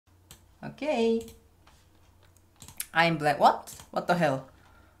Okay. I'm black. What? What the hell?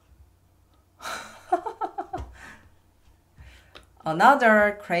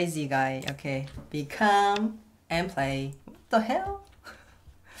 Another crazy guy. Okay. Become and play. What the hell?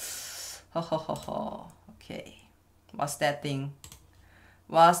 Ho ho ho ho. Okay. What's that thing?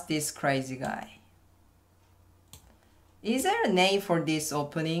 What's this crazy guy? Is there a name for this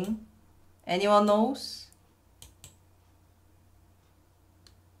opening? Anyone knows?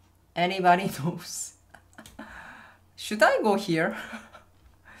 Anybody knows? Should I go here?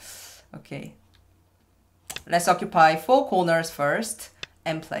 Okay. Let's occupy 4 corners first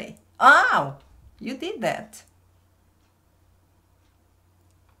and play. Ow! You did that.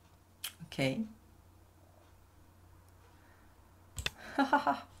 Okay.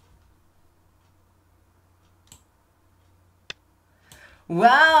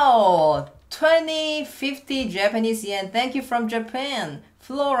 Wow! 2050 Japanese yen. Thank you from Japan.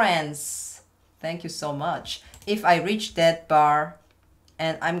 Florence. Thank you so much. If I reach that bar,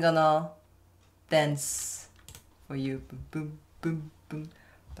 and I'm gonna dance for you. Boom, boom, boom, boom.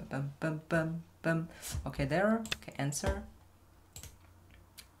 Bum, bum, bum, bum, bum. Okay, there. Okay, answer.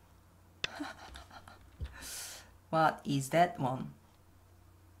 What is that one?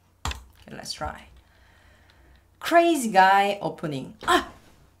 Okay, let's try. Crazy guy opening. Ah!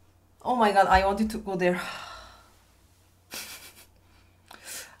 Oh my god, I wanted to go there.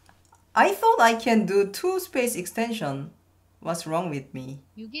 I thought I can do 2 space extension. What's wrong with me?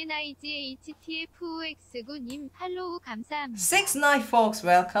 6NIGHTFOX9님 팔로우 감사합니다. 69 folks,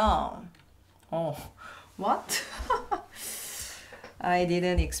 welcome. Oh, what? I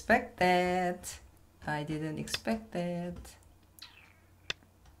didn't expect that. I didn't expect that.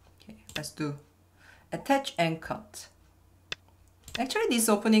 Okay, let's do attach and cut. Actually, this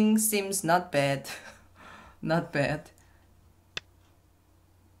opening seems not bad. Not bad.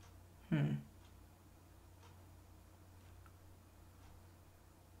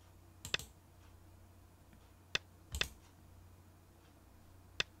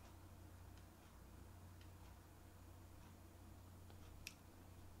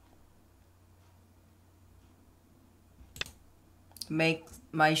 Make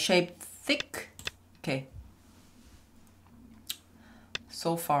my shape thick. Okay.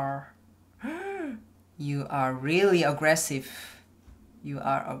 So far, you are really aggressive. You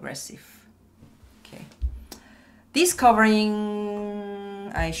are aggressive. Okay. This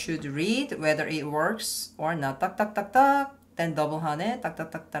covering, I should read whether it works or not. Tak tak tak tak. Then double hane. Tak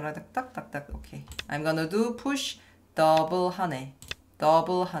tak tak tak tak tak tak tak. Okay. I'm gonna do push double hane.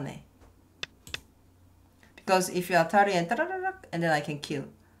 Double hane. Because if you atari and then I can kill.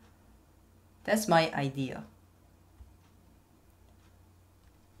 That's my idea.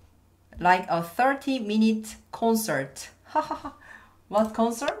 Like a 30-minute concert. What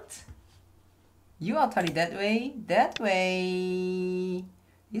concert? You atari that way, that way.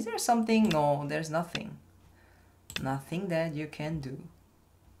 Is there something? No, there's nothing. Nothing that you can do.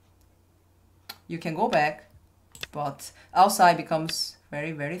 You can go back, but outside becomes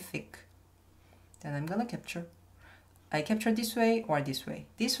very, very thick. Then I'm gonna capture. I capture this way or this way.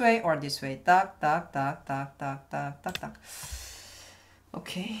 This way or this way. Tak, tak, tak, tak, tak, tak, tak, tak.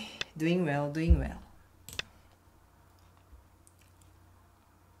 Okay, doing well, doing well.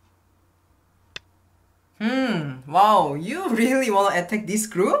 Wow, you really want to attack this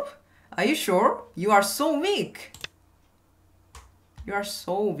group? Are you sure? You are so weak. You are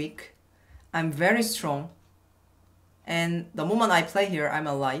so weak. I'm very strong. And the moment I play here, I'm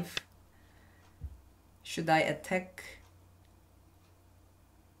alive. Should I attack?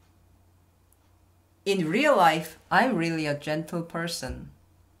 In real life, I'm really a gentle person.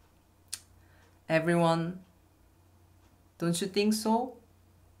 Everyone, don't you think so?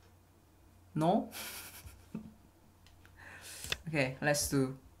 No? Okay, let's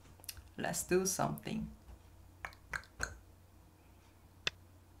do something.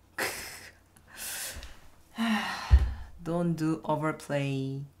 Don't do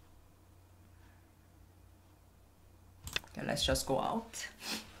overplay. Okay, let's just go out.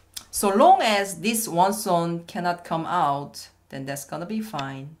 So long as this one song cannot come out, then that's gonna be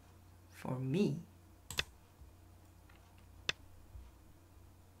fine for me.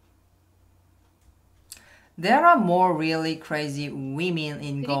 There are more really crazy women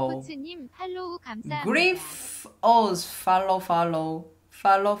in Go. Griff Oz, follow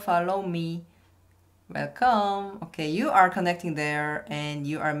me. Welcome. Okay, you are connecting there and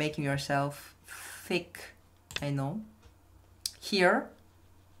you are making yourself thick. I know. Here,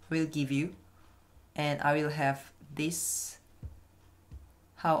 will give you, and I will have this.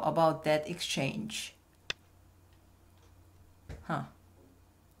 How about that exchange? Huh.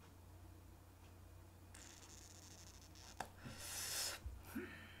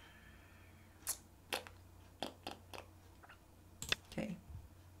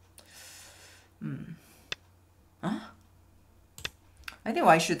 I think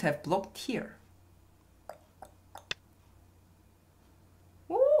I should have blocked here.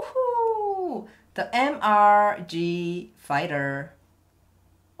 Woohoo! The MRG fighter.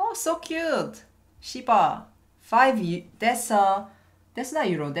 Oh, so cute. Shiba. That's not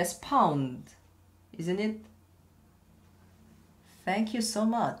euro, that's pound. Isn't it? Thank you so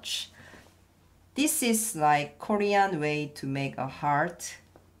much. This is like Korean way to make a heart.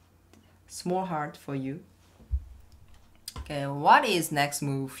 Small heart for you. Okay, what is next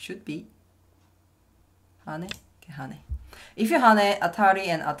move? Should be Hane. Okay, Hane. If you Hane Atari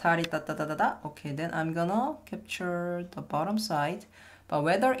and Atari da da da da da, okay, then I'm gonna capture the bottom side. But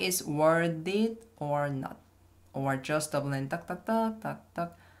whether it's worth it or not, or just double and tak tak tak tak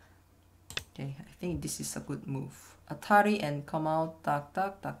tak. Okay, I think this is a good move. Atari and come out tak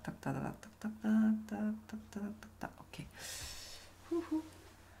tak tak tak tak tak tak tak tak tak tak tak tak. Okay.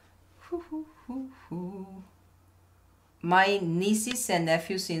 My nieces and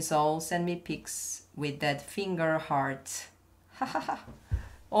nephews in Seoul send me pics with that finger heart.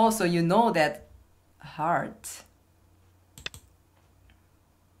 Also, you know that heart.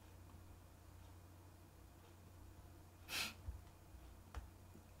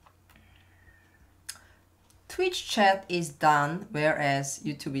 Twitch chat is done, whereas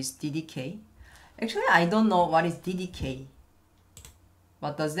YouTube is DDK. Actually, I don't know what is DDK.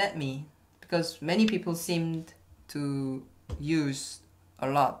 What does that mean? Because many people seemed to use a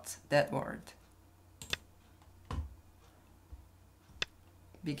lot that word.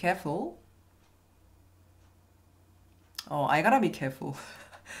 Be careful. Oh, I gotta be careful.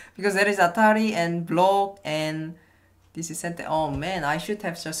 Because there is Atari and block and this is center. Oh man, I should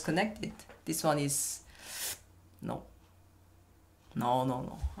have just connected. This one is... No.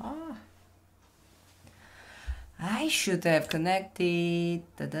 No. Ah. I should have connected.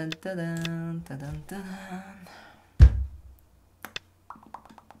 Da-dun, da-dun, da-dun, da-dun.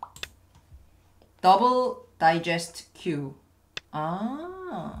 Double digest Q.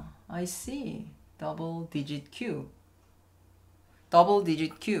 Ah, I see. Double digit Q. Double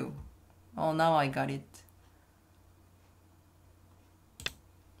digit Q. Oh, now I got it.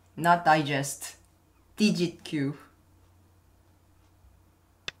 Not digest. Digit Q.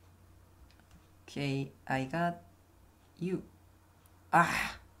 Okay, I got you.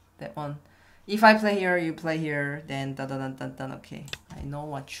 Ah, that one. If I play here, you play here, then dun dun dun dun dun. Okay, I know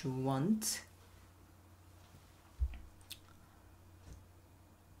what you want.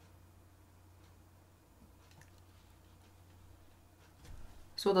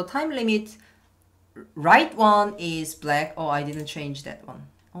 So the time limit, right one is black. Oh, I didn't change that one.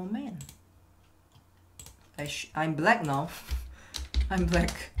 Oh man. I'm black now. I'm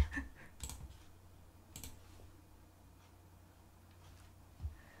black.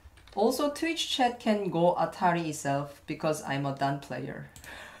 Also, Twitch chat can go Atari itself because I'm a done player.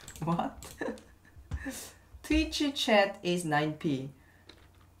 What? Twitch chat is 9p.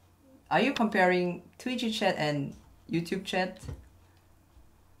 Are you comparing Twitch chat and YouTube chat?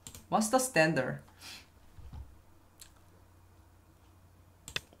 What's the standard?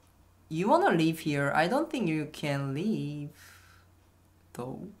 You wanna leave here? I don't think you can leave,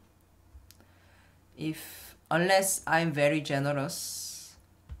 though. Unless I'm very generous.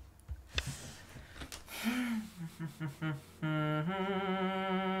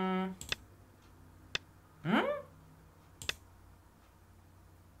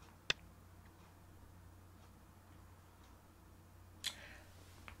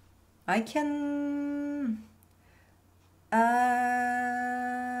 I can... I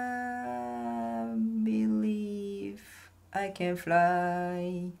believe I can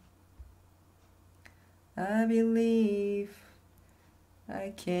fly. I believe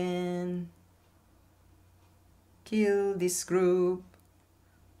I can kill this group.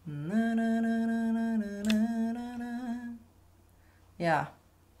 Na, na, na, na, na, na, na, na. Yeah.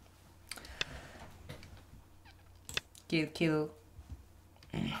 Kill.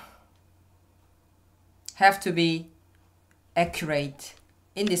 Have to be accurate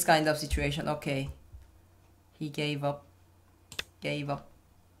in this kind of situation. Okay. He gave up.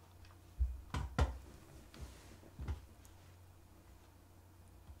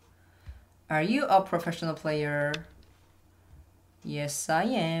 Are you a professional player? Yes, I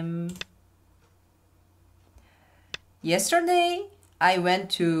am. Yesterday, I went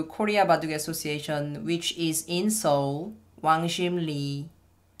to Korea Baduk Association, which is in Seoul, Wangsim Lee,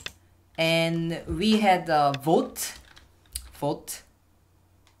 and we had a vote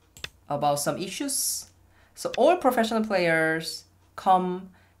about some issues. So all professional players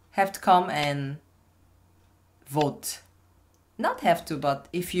have to come and vote. Not have to, but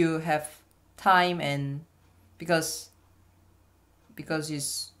if you have time, and because because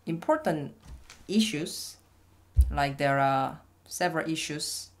it's important issues, like there are several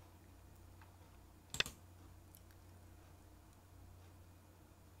issues.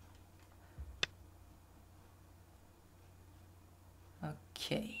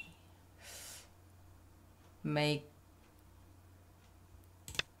 Okay. Make.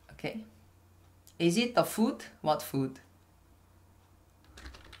 Okay. Is it a food? What food?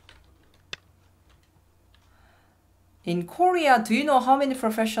 In Korea, do you know how many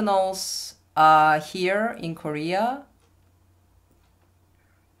professionals are here in Korea?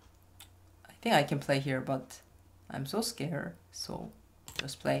 I think I can play here, but I'm so scared. So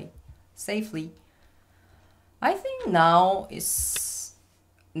just play safely. I think now it's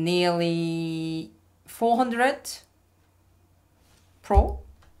nearly 400 pro.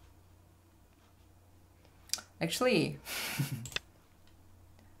 Actually,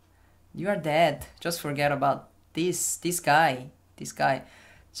 you are dead. Just forget about this guy.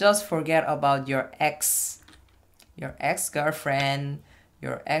 Just forget about your ex-girlfriend,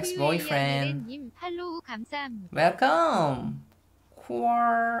 your ex-boyfriend. 님 팔로우 감사합니다. Welcome,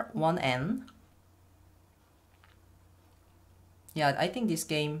 Core 1N. Yeah, I think this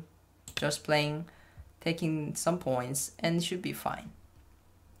game, just playing, taking some points, and should be fine.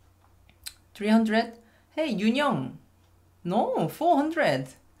 300? Hey, Yoon, no, 400.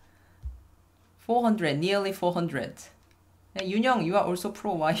 400, nearly 400. Hey, Yoon, you are also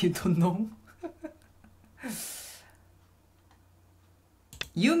pro, why you don't know?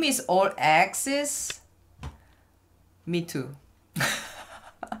 You miss all exes? Me too.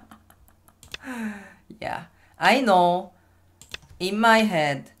 Yeah, I know. In my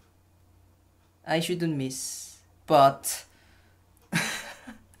head, I shouldn't miss, but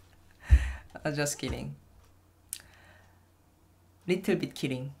I'm just kidding. Little bit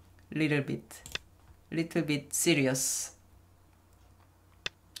kidding. Little bit serious.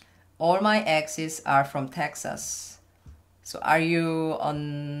 All my exes are from Texas. So are you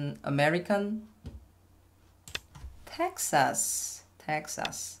an American? Texas.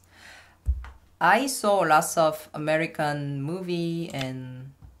 I saw lots of American movie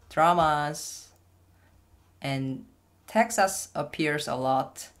and dramas, and Texas appears a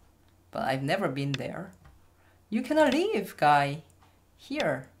lot, but I've never been there. You cannot leave, guy,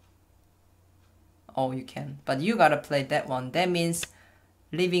 here. Oh, you can, but you gotta play that one. That means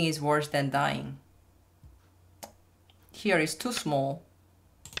living is worse than dying. Here is too small.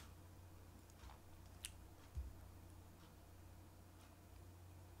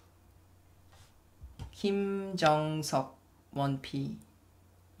 Kim Jong-seok 1P.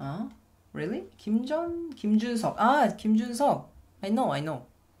 Huh? Really? Kim-Jun-seok. Ah, Kim-Jun-seok. I know.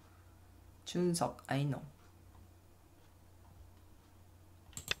 Jun-seok, I know.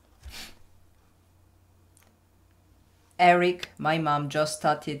 Eric, my mom just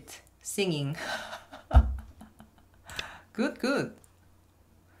started singing. Good.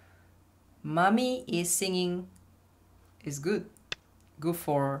 Mommy is singing is good. Good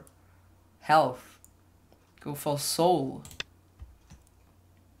for health. Good for soul.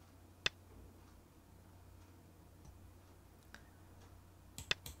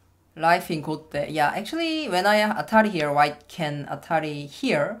 Life in Kotte. Yeah, actually, when I Atari here, white can Atari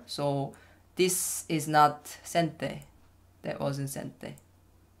here. So this is not Sente. That wasn't Sente.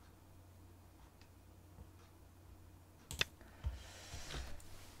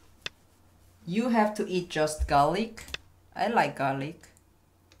 You have to eat just garlic. I like garlic.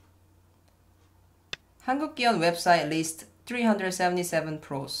 한국기원 website list 377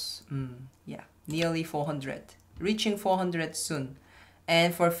 pros. Yeah, nearly 400. Reaching 400 soon.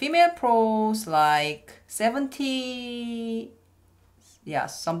 And for female pros, like 70, yeah,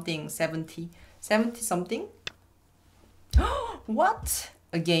 something, 70 something. What?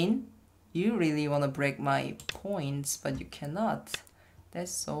 Again? You really want to break my points, but you cannot.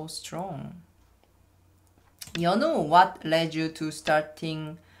 That's so strong. Yeonwoo, what led you to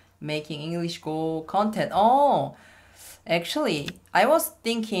starting making English Go content? Oh, actually, I was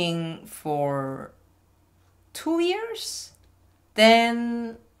thinking for 2 years.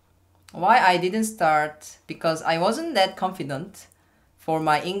 Then why I didn't start? Because I wasn't that confident for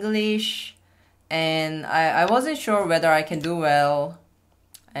my English, and I wasn't sure whether I can do well.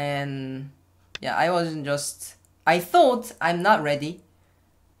 And yeah, I thought I'm not ready.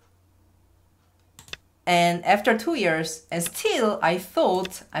 And after 2 years, and still I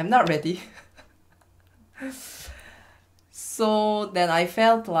thought I'm not ready. So then I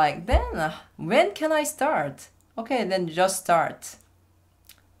felt like, then when can I start? Okay, then just start.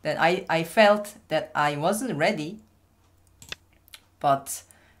 Then I felt that I wasn't ready, but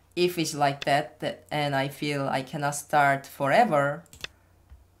if it's like that, and I feel I cannot start forever,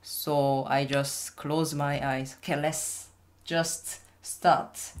 so I just close my eyes. Okay, let's just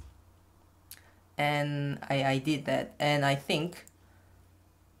start. And I did that, and I think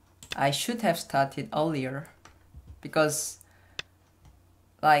I should have started earlier, because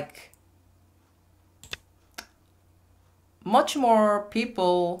like much more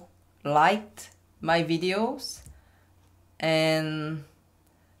people liked my videos, and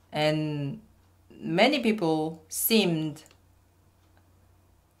many people seemed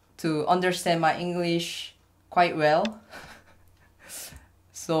to understand my English quite well.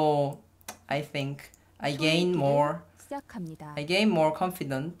 So I think I gain more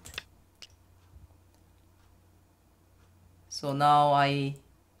confident. So now I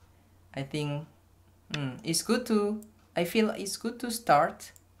think it's good to, I feel it's good to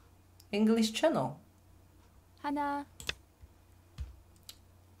start English channel. 하나.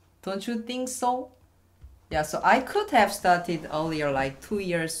 Don't you think so? Yeah, so I could have started earlier, like 2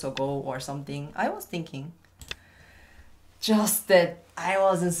 years ago or something. I was thinking. Just that I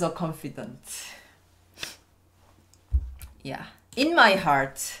wasn't so confident. Yeah, in my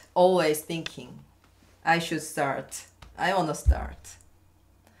heart, always thinking I should start. I want to start.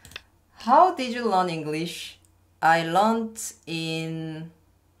 How did you learn English? I learned in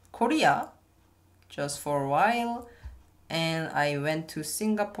Korea just for a while, and I went to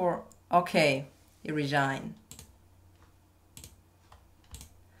Singapore. Okay, he resigned.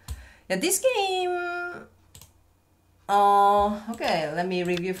 Yeah, this game. Okay, let me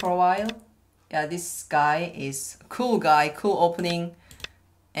review for a while. Yeah, this guy is cool guy, cool opening,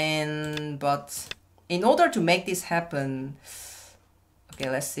 but in order to make this happen, okay,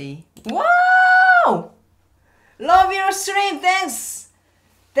 let's see. Wow! Love your stream, thanks.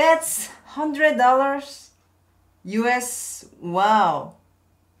 That's $100 US. Wow,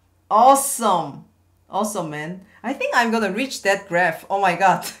 awesome, awesome, man. I think I'm gonna reach that graph. Oh my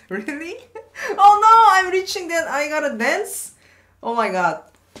god, really? Oh no, I'm reaching that. I gotta dance. Oh my god.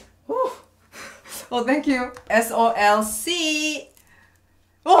 Whew. Oh, thank you. SOLC.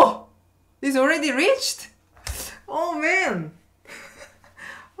 Oh, it's already reached. Oh man.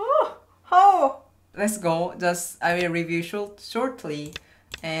 Oh, how? Let's go. Just I will review shortly.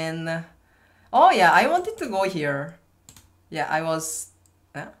 And oh yeah, I wanted to go here. Yeah, I was.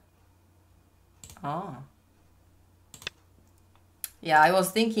 Oh. Yeah, I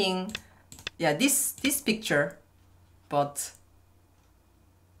was thinking. Yeah, this picture, but.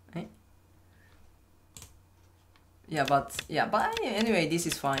 Yeah, but anyway, this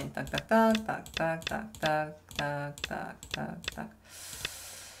is fine. Tak tak tak tak tak tak tak tak tak tak tak.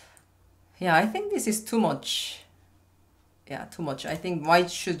 Yeah, I think this is too much. Yeah, too much. I think white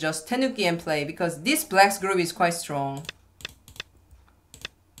should just tenuki and play, because this black's group is quite strong.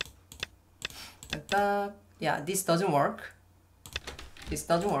 Tak tak. Yeah, this doesn't work. This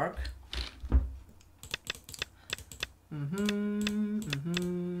doesn't work.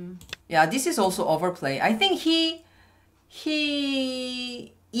 Yeah, this is also overplay. I think he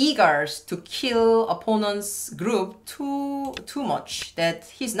eagers to kill opponent's group too much, that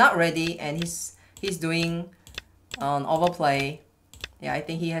he's not ready, and he's doing an overplay. Yeah, I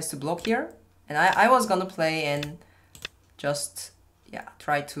think he has to block here, and I was gonna play and just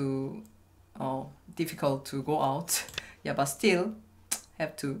try to difficult to go out. Yeah, but still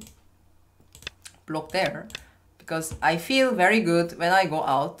have to block there, because I feel very good when I go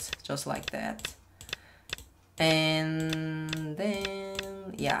out just like that. And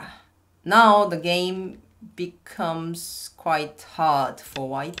then yeah, now the game becomes quite hard for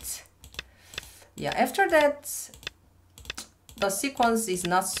white. Yeah, after that the sequence is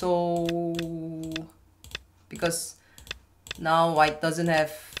not so, because now white doesn't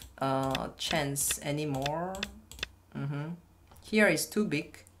have a chance anymore. Here is too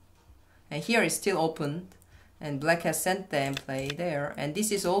big, and here is still open, and black has sent them play there, and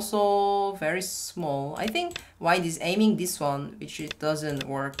this is also very small. I think white is aiming this one, which it doesn't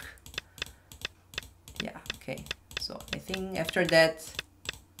work. Yeah, okay, so I think after that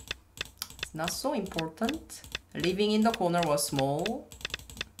it's not so important. Living in the corner was small.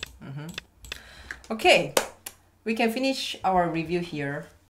 Okay, we can finish our review here.